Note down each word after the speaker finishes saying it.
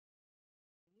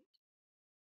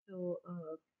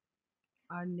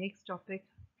Our next topic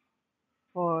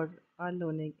for our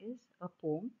learning is a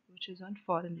poem which is on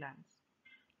foreign lands.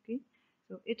 Okay,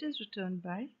 so it is written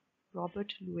by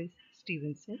Robert Louis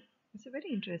Stevenson. It's a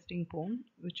very interesting poem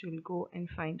which we'll go and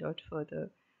find out further.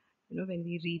 When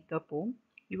we read the poem,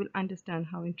 you will understand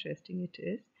how interesting it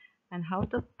is and how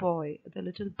the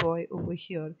little boy over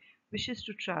here, wishes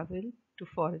to travel to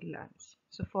foreign lands.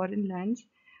 So, foreign lands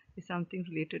is something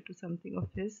related to something of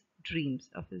his dreams,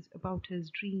 about his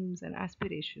dreams and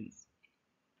aspirations.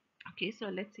 Okay, so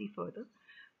let's see further.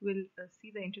 We'll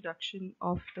see the introduction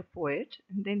of the poet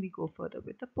and then we go further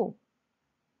with the poem.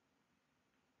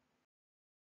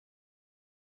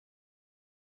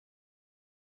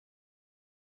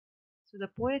 So the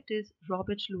poet is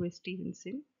Robert Louis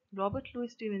Stevenson. Robert Louis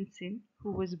Stevenson,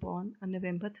 who was born on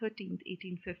November 13th,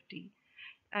 1850,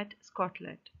 at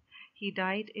Scotland. He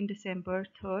died in December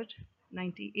 3rd,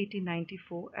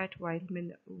 1894, at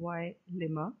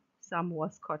Wailima,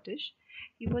 Samoa, Scottish.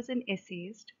 He was an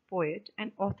essayist, poet,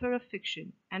 and author of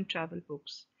fiction and travel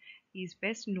books. He is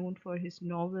best known for his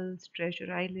novels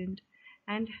Treasure Island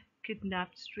and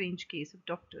Kidnapped Strange Case of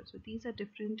Doctor. So these are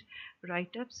different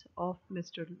write ups of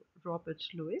Mr. Robert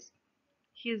Louis.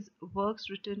 His works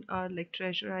written are like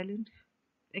Treasure Island,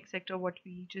 etc. What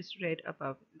we just read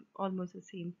above, almost the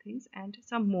same things, and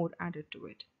some more added to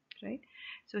it, right?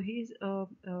 So he's a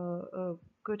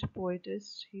good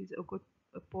poetess. He's a good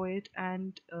poet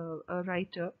and a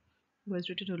writer who has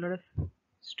written a lot of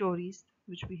stories,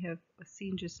 which we have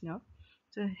seen just now.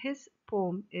 So his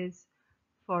poem is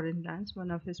Foreign Lands. One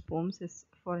of his poems is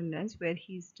Foreign Lands, where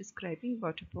he's describing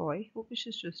about a boy who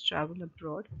wishes to travel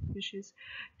abroad, wishes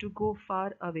to go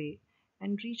far away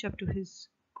and reach up to his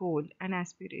goal and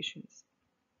aspirations.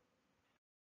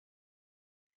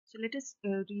 So let us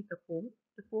read the poem.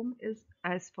 The poem is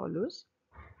as follows.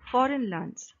 Foreign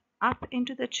lands, up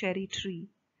into the cherry tree,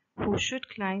 who should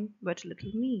climb but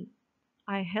little me?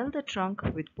 I held the trunk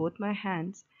with both my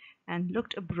hands and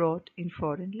looked abroad in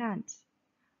foreign lands.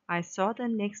 I saw the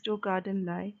next door garden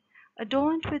lie,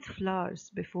 adorned with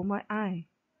flowers before my eye,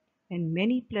 and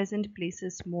many pleasant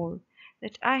places more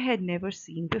that I had never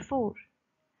seen before.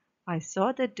 I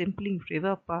saw the dimpling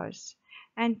river pass,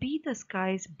 and be the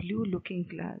sky's blue looking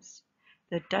glass.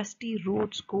 The dusty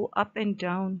roads go up and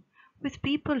down, with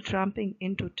people tramping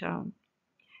into town.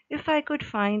 If I could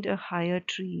find a higher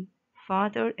tree,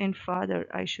 farther and farther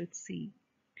I should see,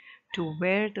 to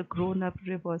where the grown up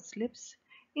river slips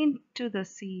into the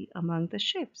sea among the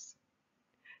ships,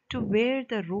 to where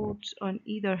the roads on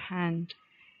either hand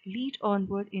lead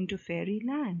onward into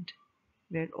fairyland,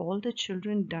 where all the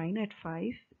children dine at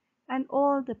 5 and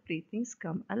all the playthings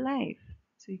come alive.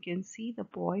 So you can see the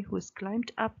boy who has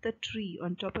climbed up the tree,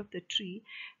 on top of the tree,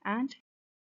 and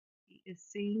he is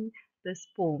saying this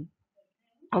poem.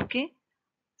 Okay,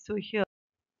 so here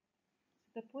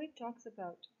the poet talks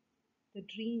about the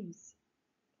dreams,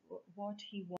 what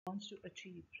he wants to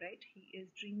achieve, right? He is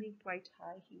dreaming quite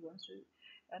high. He wants to,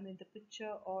 I mean, the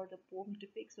picture or the poem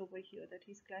depicts over here that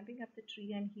he's climbing up the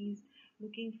tree and he's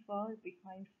looking far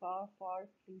behind, far, far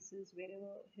places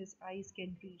wherever his eyes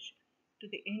can reach to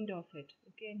the end of it.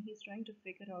 Okay, and he's trying to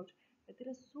figure out that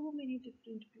there are so many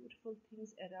different beautiful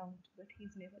things around, but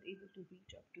he's never able to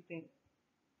reach up to them.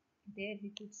 There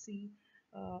he could see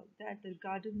that the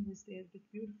garden was there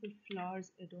with beautiful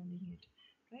flowers adorning it.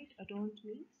 Right? Adorned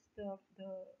means the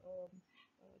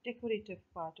decorative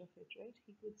part of it. Right?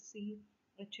 He could see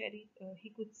a cherry. He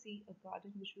could see a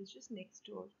garden which was just next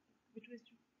door, which was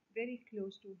very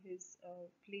close to his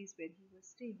place where he was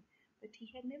staying. But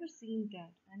he had never seen that,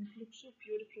 and it looked so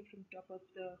beautiful from top of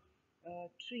the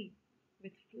tree,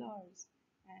 with flowers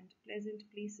and pleasant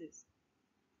places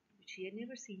which he had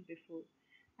never seen before,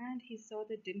 and he saw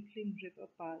the dimpling river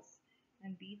pass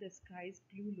and be the sky's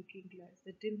blue looking glass.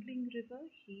 The dimpling river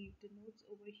he denotes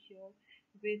over here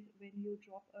with when you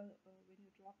drop a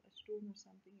stone or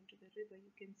something into the river,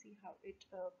 you can see how it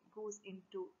goes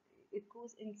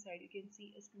inside. You can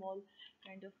see a small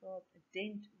kind of a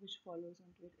dent which follows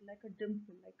onto it, like a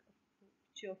dimple, like a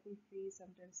cheerful face.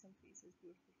 Sometimes some faces,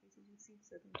 beautiful faces, you see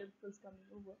certain dimples coming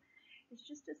over. It's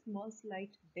just a small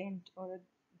slight bend or a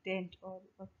dent or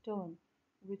a turn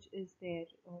which is there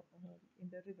in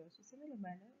the river. So, similar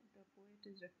manner, the poet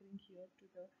is referring here to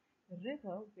the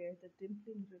river where the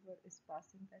dimpling river is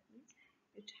passing. That means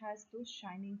it has those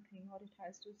shining thing or it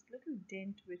has those little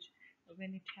dent which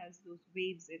when it has those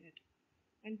waves in it.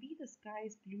 And be the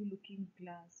sky's blue looking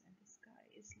glass, and the sky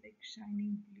is like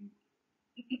shining blue.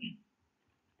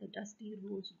 The dusty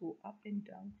roads go up and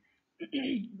down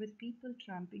with people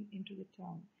tramping into the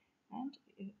town, and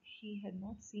he had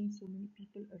not seen so many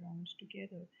people around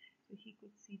together. So he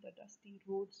could see the dusty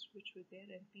roads which were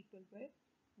there, and people were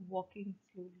walking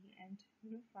slowly and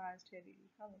fast,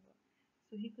 heavily, however.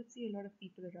 So he could see a lot of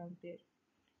people around there.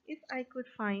 If I could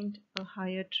find a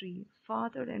higher tree,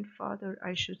 farther and farther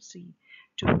I should see,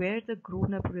 to where the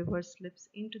grown up river slips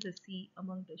into the sea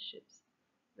among the ships.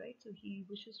 Right? So he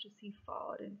wishes to see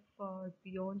far and far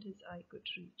beyond his eye could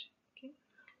reach. Okay?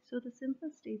 So the simple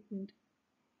statement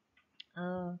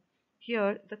uh,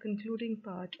 here, the concluding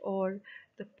part or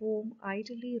the poem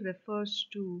ideally refers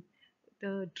to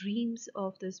the dreams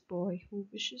of this boy who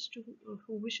wishes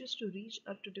to reach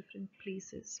up to different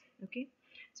places. Okay,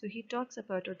 so he talks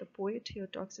about, or the poet here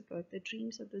talks about, the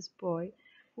dreams of this boy,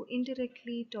 who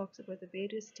indirectly talks about the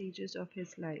various stages of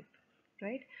his life,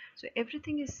 right? So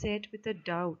everything is said with a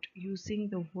doubt, using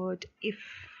the word if,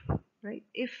 right?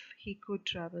 If he could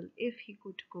travel, if he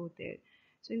could go there.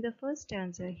 So in the first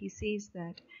stanza, he says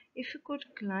that if he could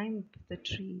climb the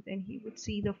tree, then he would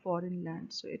see the foreign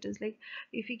land. So it is like,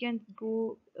 if he can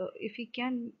go, if he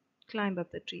can climb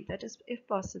up the tree, that is if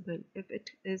possible, if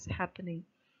it is happening.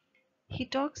 He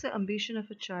talks the ambition of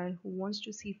a child who wants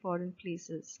to see foreign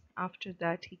places. After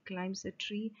that, he climbs a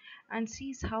tree and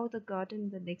sees how the garden in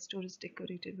the next door is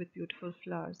decorated with beautiful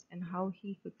flowers, and how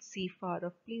he could see far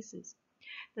off places.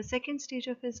 The second stage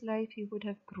of his life, he would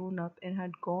have grown up and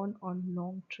had gone on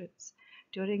long trips.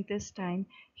 During this time,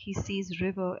 he sees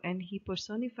river, and he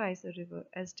personifies the river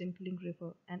as dimpling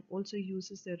river, and also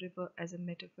uses the river as a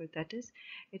metaphor. That is,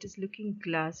 it is looking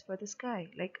glass for the sky,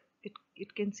 like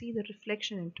it can see the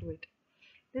reflection into it.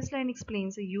 This line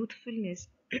explains the youthfulness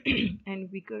and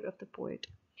vigor of the poet.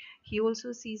 He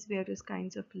also sees various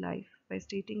kinds of life by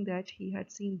stating that he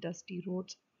had seen dusty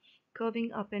roads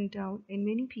curving up and down, and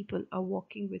many people are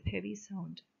walking with heavy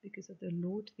sound because of the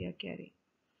load they are carrying.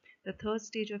 The third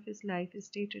stage of his life is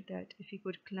stated that if he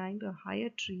could climb a higher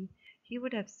tree, he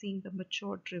would have seen the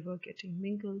matured river getting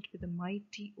mingled with the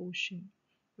mighty ocean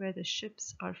where the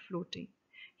ships are floating.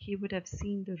 He would have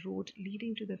seen the road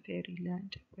leading to the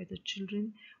fairyland, where the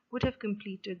children would have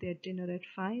completed their dinner at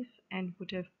 5 and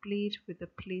would have played with the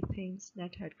playthings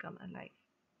that had come alive.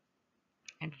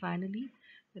 And finally,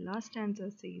 the last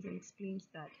stanza says and explains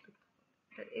that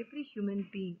every human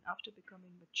being, after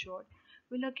becoming mature,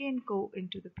 will again go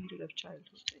into the period of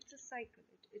childhood. So it's a cycle.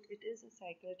 It is a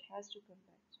cycle. It has to come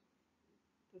back.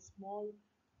 The small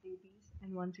babies,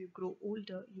 and once you grow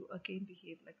older, you again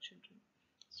behave like children.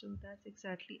 So that's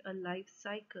exactly a life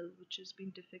cycle which has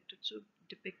been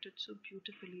depicted so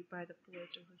beautifully by the poet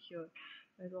over here,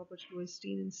 by Robert Louis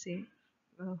Stevenson,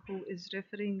 who is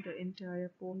referring the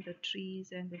entire poem, the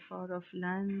trees and the far off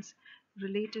lands,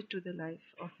 related to the life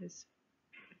of his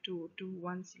to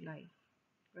one's life,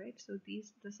 right? So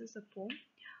this is a poem.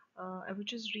 I would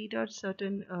just read out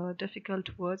certain difficult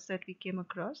words that we came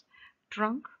across.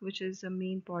 Trunk, which is the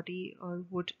main body or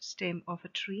wood stem of a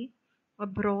tree.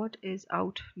 Abroad is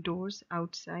outdoors,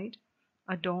 outside.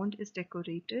 Adorned is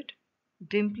decorated.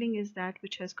 Dimpling is that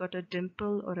which has got a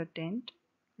dimple or a dent.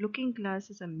 Looking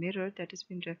glass is a mirror that has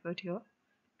been referred here.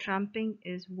 Tramping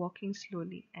is walking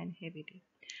slowly and heavily.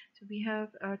 So we have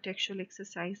our textual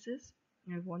exercises.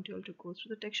 I want you all to go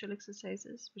through the textual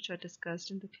exercises which are discussed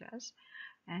in the class,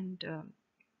 and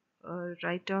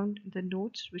write down the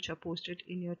notes which are posted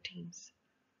in your teams.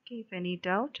 Okay, if any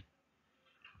doubt,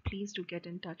 please do get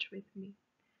in touch with me.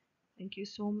 Thank you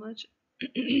so much.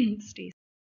 Stay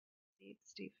safe,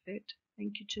 stay fit.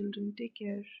 Thank you, children. Take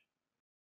care.